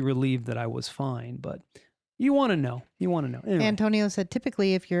was really relieved that I was fine, but you want to know. Anyway. Antonio said,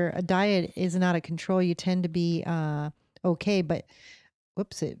 typically if your diet isn't out of control, you tend to be okay, but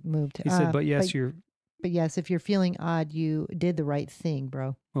whoops, it moved. He said, but yes, but yes, if you're feeling odd, you did the right thing,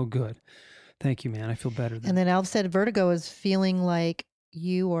 bro. Oh, good. Thank you, man. I feel better. And then Elf said vertigo is feeling like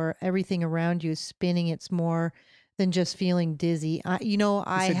you or everything around you is spinning. It's more than just feeling dizzy. I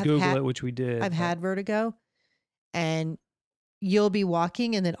have Google it, which we did. I've had vertigo, and you'll be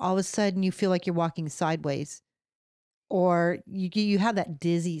walking, and then all of a sudden you feel like you're walking sideways, or you have that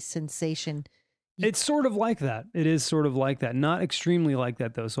dizzy sensation. It's sort of like that. It is sort of like that. Not extremely like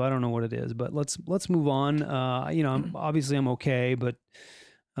that though. So I don't know what it is, but let's move on. I'm okay, but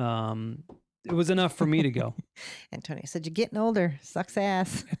it was enough for me to go. Antonio said, you're getting older. Sucks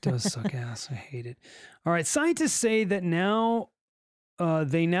ass. It does suck ass. I hate it. All right. Scientists say that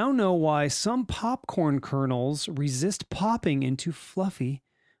they now know why some popcorn kernels resist popping into fluffy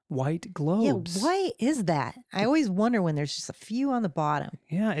white globes. Yeah, why is that? I always wonder when there's just a few on the bottom.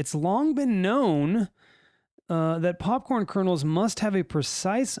 Yeah, it's long been known that popcorn kernels must have a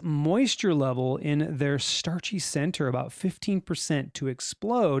precise moisture level in their starchy center, about 15%, to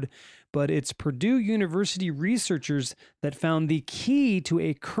explode. But it's Purdue University researchers that found the key to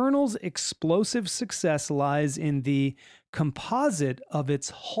a kernel's explosive success lies in the composite of its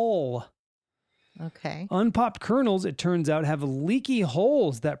hull. Okay. Unpopped kernels, it turns out, have leaky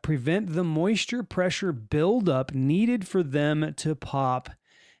holes that prevent the moisture pressure buildup needed for them to pop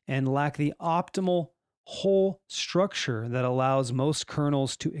and lack the optimal hole structure that allows most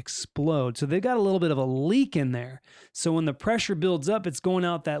kernels to explode. So they've got a little bit of a leak in there. So when the pressure builds up, it's going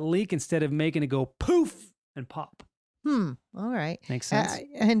out that leak instead of making it go poof and pop. All right. Makes sense.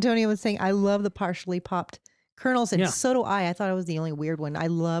 Antonio was saying, I love the partially popped kernels, and so do I. I thought it was the only weird one. I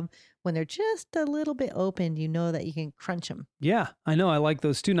love when they're just a little bit open, you know that you can crunch them. Yeah, I know. I like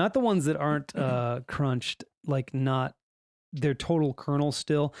those too. Not the ones that aren't crunched, like not their total kernel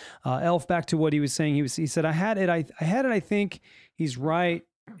still. Elf, back to what he was saying. He said, I had it. I think he's right.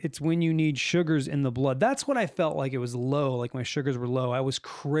 It's when you need sugars in the blood. That's what I felt like. It was low. Like my sugars were low. I was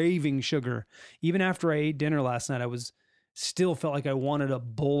craving sugar. Even after I ate dinner last night, still felt like I wanted a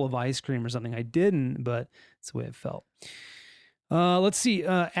bowl of ice cream or something. I didn't, but it's the way it felt. Let's see.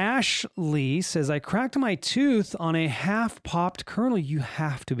 Ashley says, I cracked my tooth on a half-popped kernel. You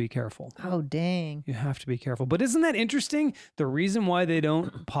have to be careful. Oh, dang. You have to be careful. But isn't that interesting? The reason why they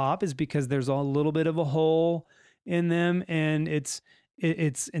don't pop is because there's a little bit of a hole in them, and it's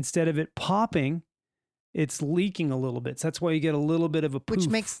instead of it popping, it's leaking a little bit. So that's why you get a little bit of a poof. Which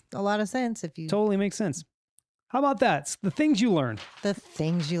makes a lot of sense if you... Totally makes sense. How about that? It's the things you learn. The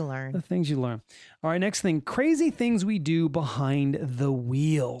things you learn. The things you learn. All right, next thing. Crazy things we do behind the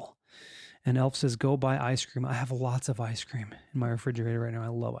wheel. And Elf says, go buy ice cream. I have lots of ice cream in my refrigerator right now. I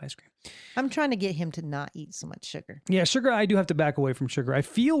love ice cream. I'm trying to get him to not eat so much sugar. Yeah, sugar, I do have to back away from sugar. I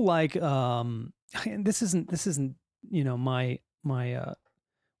feel like this isn't my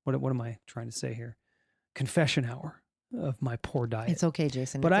what am I trying to say here? Confession hour of my poor diet. It's okay,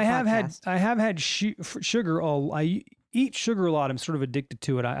 Jason. But I have had podcast. sugar. I eat sugar a lot. I'm sort of addicted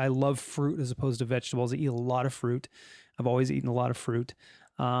to it. I love fruit as opposed to vegetables. I eat a lot of fruit. I've always eaten a lot of fruit.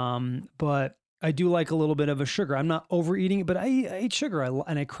 But I do like a little bit of a sugar. I'm not overeating it, but I eat sugar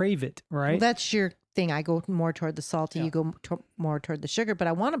and I crave it, right? Well, that's your thing. I go more toward the salty. Yeah. You go more toward the sugar. But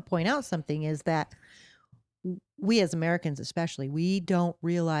I want to point out something is that we as Americans, especially, we don't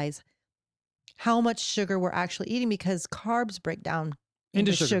realize how much sugar we're actually eating because carbs break down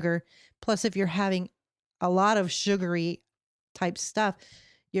into sugar. Plus, if you're having a lot of sugary type stuff,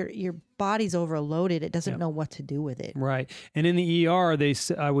 your body's overloaded. It doesn't know what to do with it. Right. And in the ER,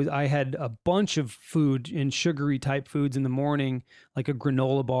 I had a bunch of food and sugary type foods in the morning, like a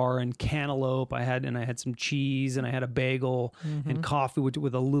granola bar and cantaloupe. I had some cheese and I had a bagel and coffee with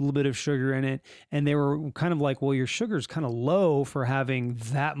a little bit of sugar in it. And they were kind of like, well, your sugar's kind of low for having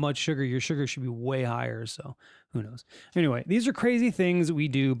that much sugar. Your sugar should be way higher. So who knows? Anyway, these are crazy things we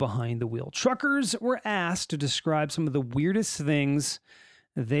do behind the wheel. Truckers were asked to describe some of the weirdest things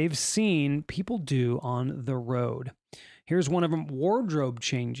they've seen people do on the road. Here's one of them: wardrobe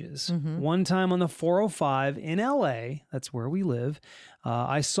changes. One time on the 405 in LA, that's where we live,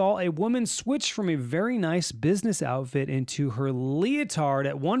 I saw a woman switch from a very nice business outfit into her leotard.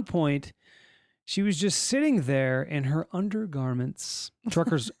 At one point, she was just sitting there in her undergarments.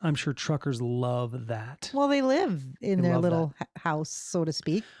 Truckers, I'm sure truckers love that. Well, they live in They their love little house, so to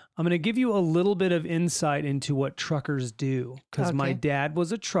speak. I'm going to give you a little bit of insight into what truckers do, because my dad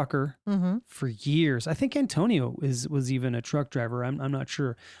was a trucker for years. I think Antonio was even a truck driver. I'm not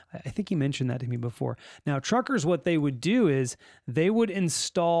sure. I think he mentioned that to me before. Now, truckers, what they would do is they would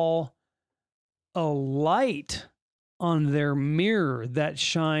install a light on their mirror that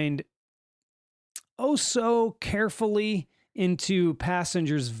shined oh so carefully into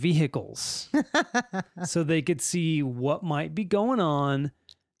passengers' vehicles so they could see what might be going on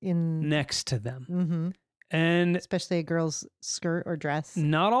next to them. And especially a girl's skirt or dress.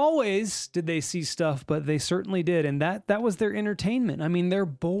 Not always did they see stuff, but they certainly did. And that was their entertainment. I mean, they're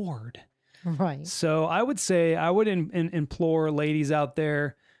bored. Right. So I would say, I would implore ladies out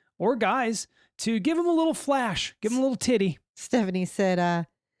there or guys to give them a little flash, give them a little titty. Stephanie said,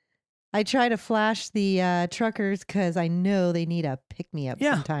 I try to flash the truckers because I know they need a pick-me-up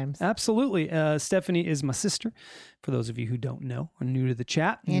sometimes. Absolutely. Stephanie is my sister, for those of you who don't know or new to the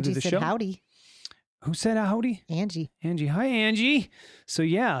chat, Angie new to the said show. howdy. Who said howdy? Angie. Angie. Hi, Angie. So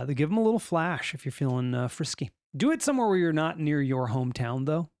yeah, give them a little flash if you're feeling frisky. Do it somewhere where you're not near your hometown,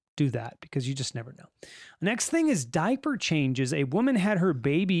 though. Do that because you just never know. Next thing is diaper changes. A woman had her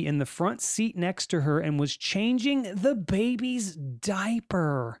baby in the front seat next to her and was changing the baby's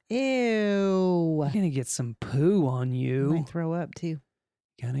diaper. Ew. You're going to get some poo on you. Might throw up too.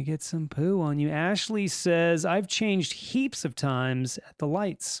 Gonna get some poo on you. Ashley says, I've changed heaps of times at the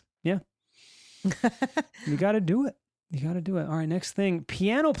lights. Yeah. You got to do it. You got to do it. All right, next thing,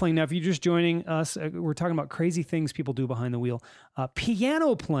 piano playing. Now, if you're just joining us, we're talking about crazy things people do behind the wheel.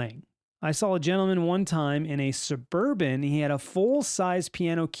 Piano playing. I saw a gentleman one time in a Suburban. He had a full-size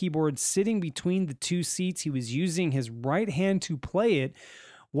piano keyboard sitting between the two seats. He was using his right hand to play it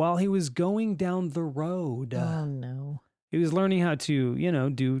while he was going down the road. Oh, no. He was learning how to,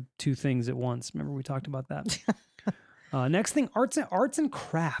 do two things at once. Remember we talked about that? Next thing, arts and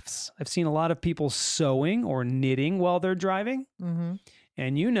crafts. I've seen a lot of people sewing or knitting while they're driving. And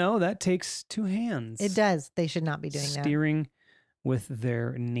that takes two hands. It does. They should not be doing that. Steering with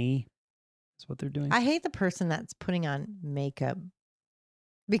their knee. That's what they're doing. I hate the person that's putting on makeup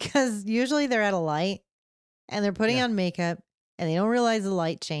because usually they're at a light and they're putting on makeup and they don't realize the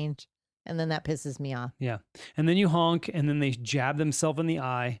light changed. And then that pisses me off. Yeah. And then you honk and then they jab themselves in the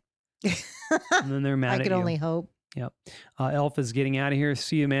eye. And then they're mad at you. I could only hope. Yep. Elf is getting out of here.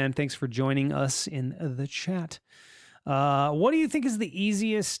 See you, man. Thanks for joining us in the chat. What do you think is the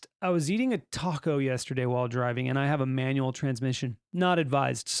easiest? I was eating a taco yesterday while driving, and I have a manual transmission. Not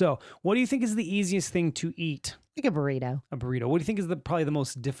advised. So what do you think is the easiest thing to eat? Like a burrito. A burrito. What do you think is probably the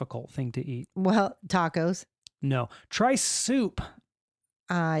most difficult thing to eat? Well, tacos. No. Try soup.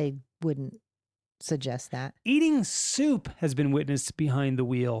 I wouldn't suggest that. Eating soup has been witnessed behind the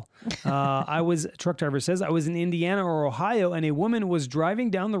wheel. Truck driver says, I was in Indiana or Ohio and a woman was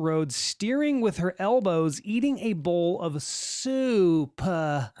driving down the road, steering with her elbows, eating a bowl of soup.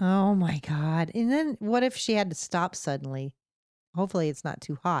 Oh my God. And then what if she had to stop suddenly? Hopefully it's not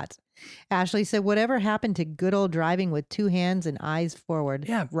too hot. Ashley said, whatever happened to good old driving with two hands and eyes forward?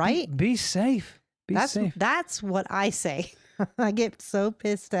 Yeah. Right? Be safe. Be safe. That's what I say. I get so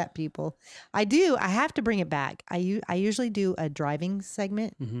pissed at people. I do. I have to bring it back. I usually do a driving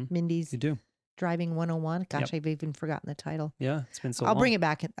segment. Mindy's You do. Driving 101. Gosh, I've even forgotten the title. Yeah, it's been so long. I'll bring it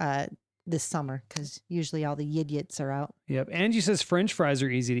back this summer because usually all the idiots are out. Yep. Angie says French fries are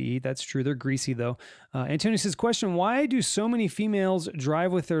easy to eat. That's true. They're greasy though. Antonio says, question, why do so many females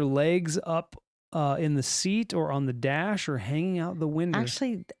drive with their legs up in the seat or on the dash or hanging out the window?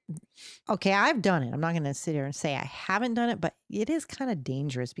 Actually, okay, I've done it. I'm not going to sit here and say I haven't done it, but it is kind of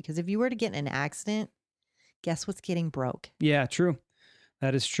dangerous because if you were to get in an accident, guess what's getting broke? Yeah, true.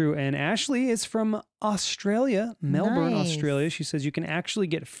 That is true. And Ashley is from Australia, Melbourne, Nice. Australia. She says you can actually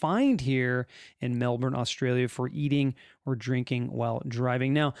get fined here in Melbourne, Australia for eating or drinking while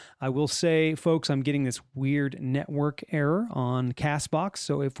driving. Now, I will say, folks, I'm getting this weird network error on CastBox.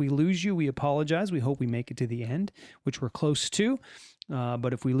 So if we lose you, we apologize. We hope we make it to the end, which we're close to.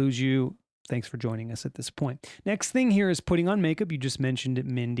 But if we lose you, thanks for joining us at this point. Next thing here is putting on makeup. You just mentioned it,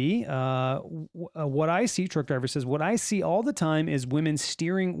 Mindy. What I see, truck driver says, what I see all the time is women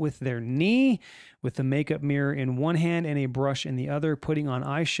steering with their knee, with the makeup mirror in one hand and a brush in the other, putting on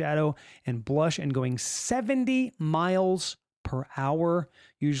eyeshadow and blush and going 70 miles per hour.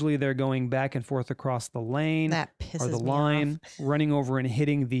 Usually they're going back and forth across the lane That pisses or the me line, off. running over and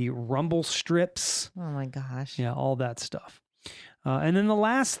hitting the rumble strips. Oh my gosh. Yeah, all that stuff. And then the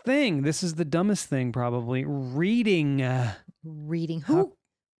last thing, this is the dumbest thing probably, reading. Reading. How- Who?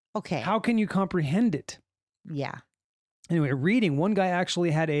 Okay. How can you comprehend it? Yeah. Anyway, reading. One guy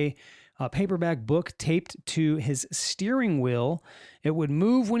actually had a paperback book taped to his steering wheel. It would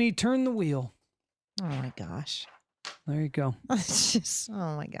move when he turned the wheel. Oh my gosh. There you go. It's just,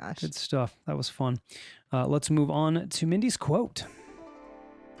 oh my gosh. Good stuff. That was fun. Let's move on to Mindy's quote.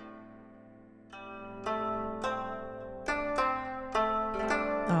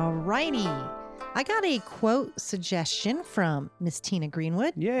 Alrighty. I got a quote suggestion from Miss Tina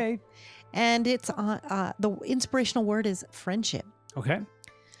Greenwood, Yay. and it's on the inspirational word is friendship. Okay.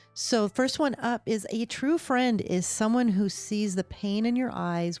 So, first one up is a true friend is someone who sees the pain in your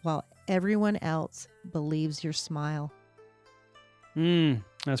eyes while everyone else believes your smile.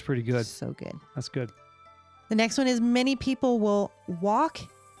 That's pretty good. So good. That's good. The next one is many people will walk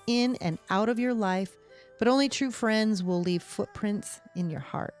in and out of your life, but only true friends will leave footprints in your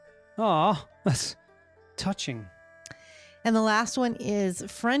heart. Aw, that's touching. And the last one is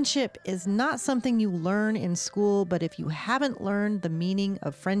friendship is not something you learn in school, but if you haven't learned the meaning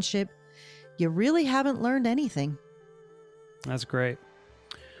of friendship, you really haven't learned anything. That's great.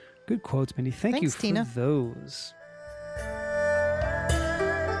 Good quotes, Mindy. Thank you Thanks, for Tina. those.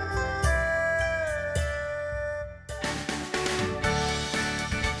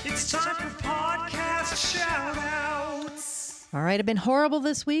 It's time for podcast shout-outs. All right, I've been horrible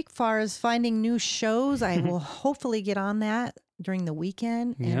this week far as finding new shows. I will hopefully get on that during the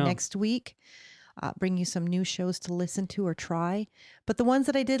weekend and Yeah. next week. Bring you some new shows to listen to or try. But the ones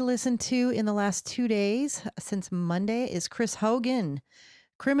that I did listen to in the last 2 days since Monday is Chris Hogan,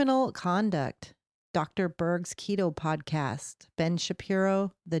 Criminal Conduct, Dr. Berg's Keto Podcast, Ben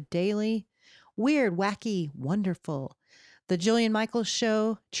Shapiro, The Daily, Weird, Wacky, Wonderful, The Jillian Michaels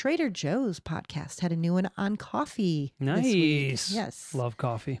Show, Trader Joe's Podcast had a new one on coffee. this week. Nice. Yes. Love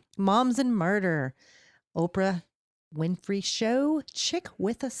coffee. Moms and Murder, Oprah Winfrey Show, Chick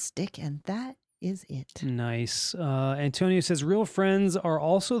with a Stick, and that is it. Nice. Antonio says real friends are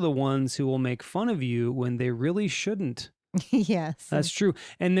also the ones who will make fun of you when they really shouldn't. Yes. That's true.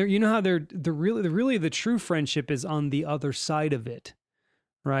 And you know how they're really the true friendship is on the other side of it,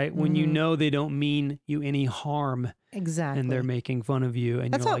 right? When you Mhm. know they don't mean you any harm exactly. and they're making fun of you,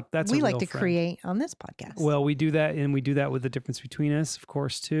 and That's you're what like, that's we a like real to friend. create on this podcast. Well, we do that, and we do that with the difference between us, of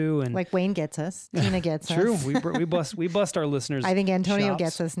course, too. And like Wayne gets us, Tina gets true, us. we bust our listeners. I think Antonio chops.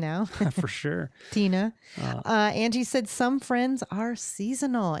 gets us now. for sure. Tina. Uh, Angie said some friends are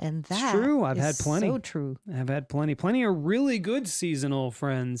seasonal, and that true. I've is had plenty. So true. I've had plenty of really good seasonal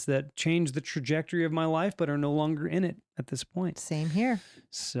friends that changed the trajectory of my life, but are no longer in it at this point. Same here.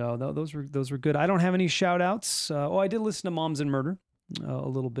 So those were good. I don't have any shout outs. I did listen to Moms and Murder a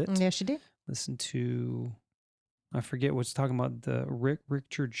little bit. Yes, you did. Listen to, I forget what's talking about, the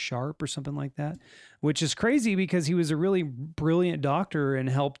Richard Sharp or something like that, which is crazy because he was a really brilliant doctor and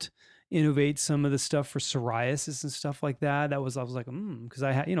helped innovate some of the stuff for psoriasis and stuff like that. I was like, because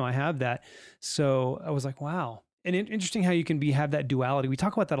I have that. So I was like, wow. And interesting how you can have that duality. We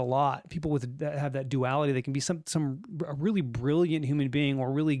talk about that a lot. People that have that duality, they can be a really brilliant human being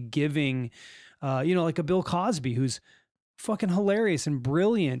or really giving, like a Bill Cosby, who's fucking hilarious and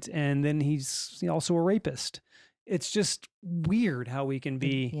brilliant, and then he's also a rapist. It's just weird how we can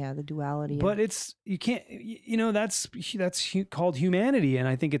be. Yeah, the duality. But you can't. That's called humanity, and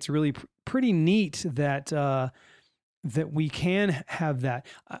I think it's really pretty neat that we can have that.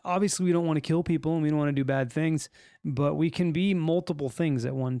 Obviously, we don't want to kill people and we don't want to do bad things, but we can be multiple things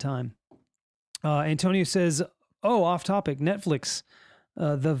at one time. Antonio says, off topic, Netflix,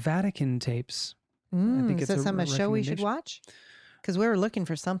 the Vatican tapes. I think is it's that a a show we should recommendation. watch? Because we were looking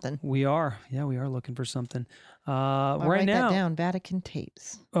for something. We are. Yeah, we are looking for something. I'll right write now. that down. Vatican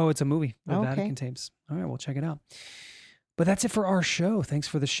tapes. Oh, it's a movie. The Okay. Vatican tapes. All right, we'll check it out. But that's it for our show. Thanks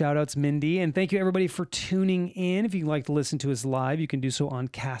for the shout outs, Mindy. And thank you, everybody, for tuning in. If you'd like to listen to us live, you can do so on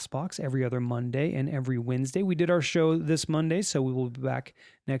CastBox every other Monday and every Wednesday. We did our show this Monday, so we will be back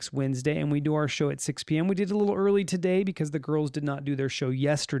next Wednesday. And we do our show at 6 p.m. We did it a little early today because the girls did not do their show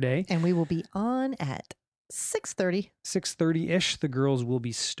yesterday. And we will be on at 6:30. 6:30-ish, the girls will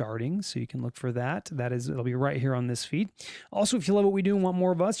be starting, so you can look for that. It'll be right here on this feed. Also, if you love what we do and want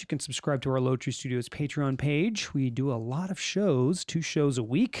more of us, you can subscribe to our Low Tree Studios Patreon page. We do a lot of shows, 2 shows a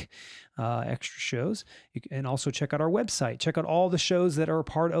week, extra shows. And also check out our website. Check out all the shows that are a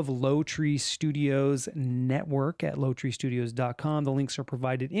part of Low Tree Studios Network at lowtreestudios.com. The links are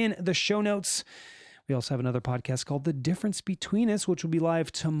provided in the show notes. We also have another podcast called The Difference Between Us, which will be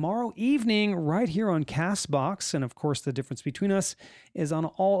live tomorrow evening right here on CastBox. And of course, The Difference Between Us is on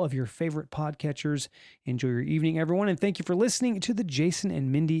all of your favorite podcatchers. Enjoy your evening, everyone. And thank you for listening to the Jason and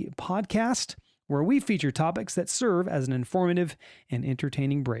Mindy podcast, where we feature topics that serve as an informative and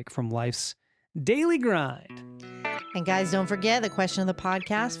entertaining break from life's daily grind. And guys, don't forget the question of the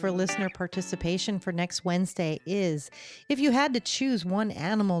podcast for listener participation for next Wednesday is, if you had to choose one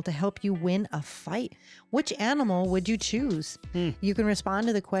animal to help you win a fight, which animal would you choose? You can respond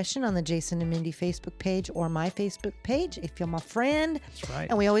to the question on the Jason and Mindy Facebook page or my Facebook page if you're my friend. That's right.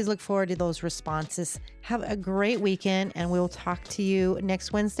 And we always look forward to those responses. Have a great weekend, and we'll talk to you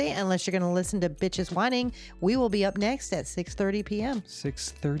next Wednesday. Unless you're going to listen to Bitches Whining, we will be up next at 6:30 p.m.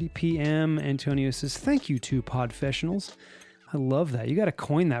 6:30 p.m. Antonio says, thank you to Podfessionals. I love that. You got to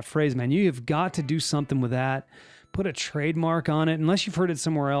coin that phrase, man. You have got to do something with that. Put a trademark on it. Unless you've heard it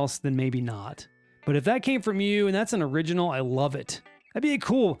somewhere else, then maybe not. But if that came from you and that's an original, I love it. That'd be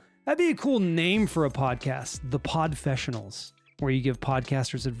a cool name for a podcast, The Podfessionals, where you give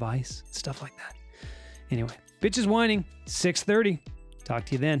podcasters advice, stuff like that. Anyway, Bitches Whining, 6:30. Talk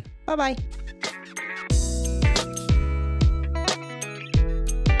to you then. Bye-bye.